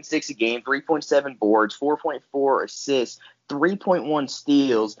 17.6 a game, 3.7 boards, 4.4 assists, 3.1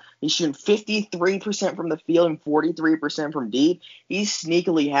 steals. He's shooting 53% from the field and 43% from deep. He's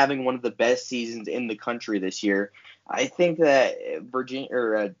sneakily having one of the best seasons in the country this year. I think that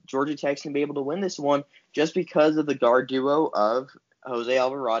Georgia Tech's going to be able to win this one just because of the guard duo of Jose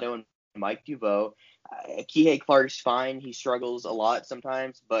Alvarado and Mike DuVoe. Kihei Clark's fine. He struggles a lot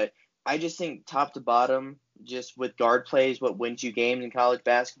sometimes, but I just think top to bottom, just with guard plays, what wins you games in college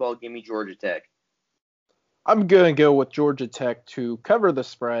basketball, give me Georgia Tech. I'm going to go with Georgia Tech to cover the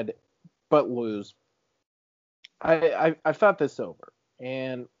spread, but lose. I've thought this over,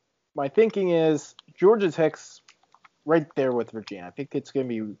 and my thinking is Georgia Tech's right there with Virginia. I think it's going to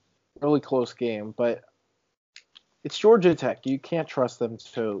be a really close game, but it's Georgia Tech. You can't trust them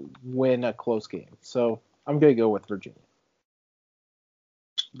to win a close game. So I'm going to go with Virginia.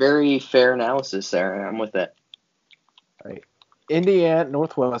 Very fair analysis there. I'm with that. All right. Indiana,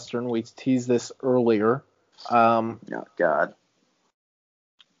 Northwestern. We teased this earlier. Oh, God.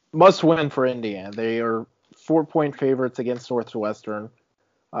 Must win for Indiana. They are 4-point favorites against Northwestern.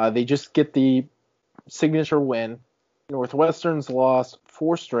 They just get the signature win. Northwestern's lost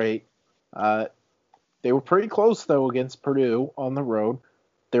 4 straight. They were pretty close, though, against Purdue on the road.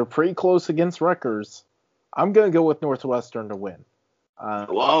 They're pretty close against Rutgers. I'm going to go with Northwestern to win.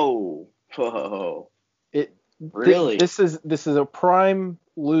 Whoa. Really? This is a prime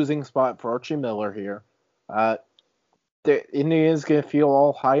losing spot for Archie Miller here. Indiana's going to feel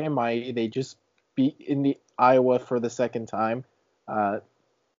all high and mighty. They just beat Iowa for the second time.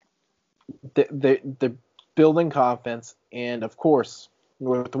 They're building confidence, and of course,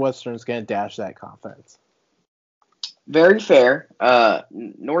 Northwestern's going to dash that confidence. Very fair.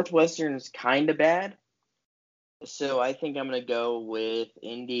 Northwestern's kind of bad, so I think I'm going to go with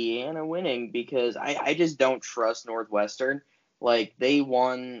Indiana winning because I just don't trust Northwestern. They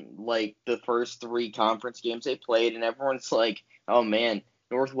won, the first 3 conference games they played, and everyone's like, oh, man,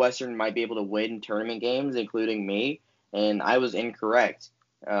 Northwestern might be able to win tournament games, including me, and I was incorrect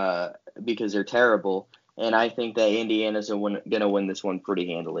because they're terrible, and I think that Indiana's going to win this one pretty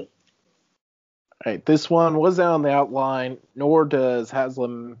handily. All right, this one was on the outline, nor does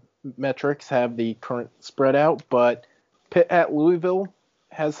Haslam Metrics have the current spread out, but Pitt at Louisville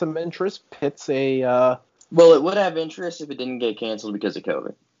has some interest. Pitt's Well, it would have interest if it didn't get canceled because of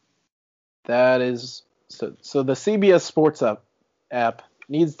COVID. That is So the CBS Sports app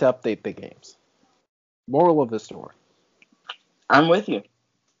needs to update the games. Moral of the story. I'm with you.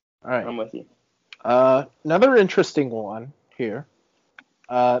 All right. I'm with you. Another interesting one here.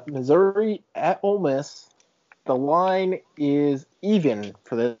 Missouri at Ole Miss. The line is even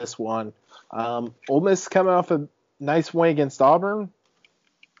for this one. Ole Miss coming off a nice win against Auburn.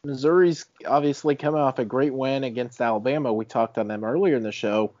 Missouri's obviously coming off a great win against Alabama. We talked on them earlier in the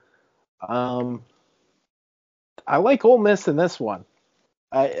show. I like Ole Miss in this one.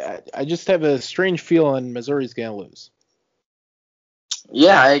 I just have a strange feeling Missouri's going to lose.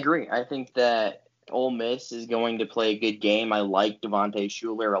 Yeah, I agree. I think that Ole Miss is going to play a good game. I like Devontae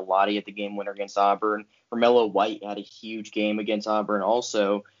Shuler a lot. He had the game winner against Auburn. Romello White had a huge game against Auburn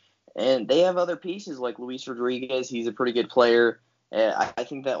also. And they have other pieces like Luis Rodriguez. He's a pretty good player. I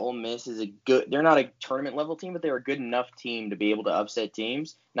think that Ole Miss is they're not a tournament level team, but they're a good enough team to be able to upset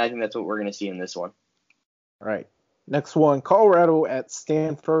teams. And I think that's what we're going to see in this one. All right. Next one, Colorado at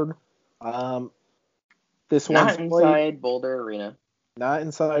Stanford. This not one's inside Boulder Arena. Not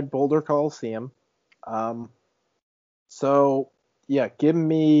inside Boulder Coliseum. So yeah, give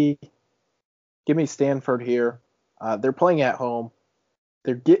me Stanford here. They're playing at home.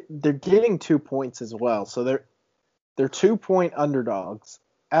 They're getting 2 points as well. So they're 2-point underdogs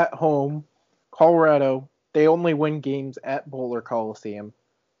at home. Colorado, they only win games at Boulder Coliseum.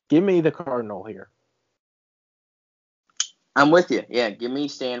 Give me the Cardinal here. I'm with you. Yeah, give me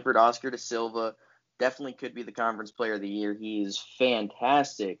Stanford. Oscar da Silva definitely could be the conference player of the year. He is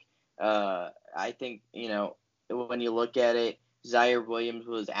fantastic. I think, when you look at it, Zaire Williams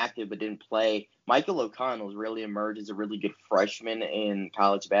was active but didn't play. Michael O'Connell's really emerged as a really good freshman in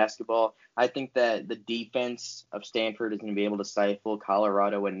college basketball. I think that the defense of Stanford is going to be able to stifle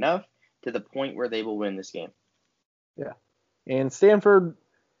Colorado enough to the point where they will win this game. Yeah. And Stanford,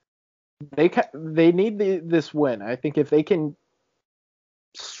 they need this win. I think if they can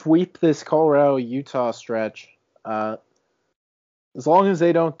sweep this Colorado-Utah stretch, as long as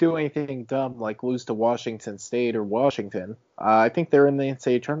they don't do anything dumb like lose to Washington State or Washington, I think they're in the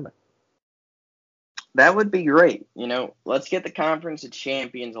NCAA tournament. That would be great. Let's get the conference of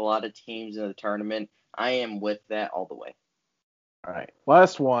champions, a lot of teams in the tournament. I am with that all the way. All right.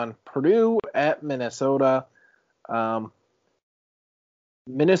 Last one, Purdue at Minnesota.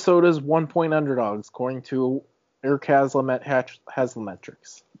 Minnesota's 1-point underdogs, according to Eric Haslam at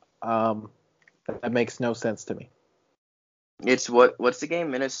Haslametrics. That makes no sense to me. It's what's the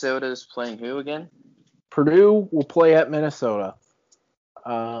game? Minnesota's playing who again? Purdue will play at Minnesota.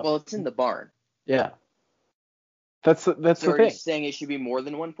 Well, it's in the barn. Yeah. That's the thing. Are you saying it should be more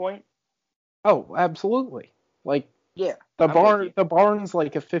than 1 point? Oh, absolutely. Yeah. The barn's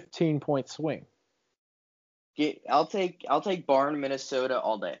like a 15-point swing. I'll take barn Minnesota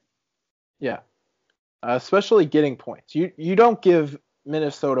all day. Yeah. Especially getting points. You don't give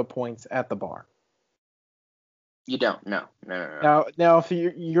Minnesota points at the barn. You don't. No. Now if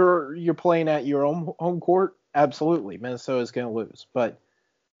you're playing at your own home court, absolutely, Minnesota's going to lose. But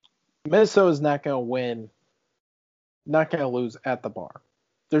Minnesota's not going to win, not going to lose at the barn.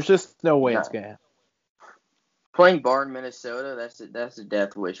 There's just no way it's going to happen. Playing barn Minnesota, that's a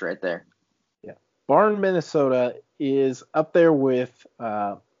death wish right there. Yeah. Barn Minnesota is up there with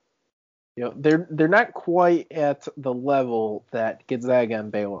they're not quite at the level that Gonzaga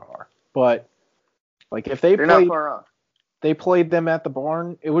and Baylor are, but if they're not far off. They played them at the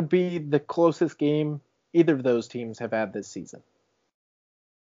barn, it would be the closest game either of those teams have had this season.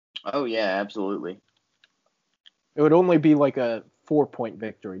 Oh yeah, absolutely. It would only be like a 4-point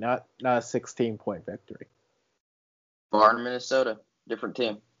victory, not a 16-point victory. Barn Minnesota, different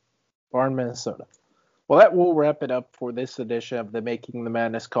team. Barn Minnesota. Well, that will wrap it up for this edition of the Making the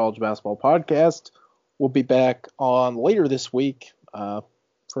Madness College Basketball Podcast. We'll be back on later this week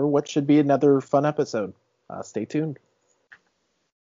for what should be another fun episode. Stay tuned.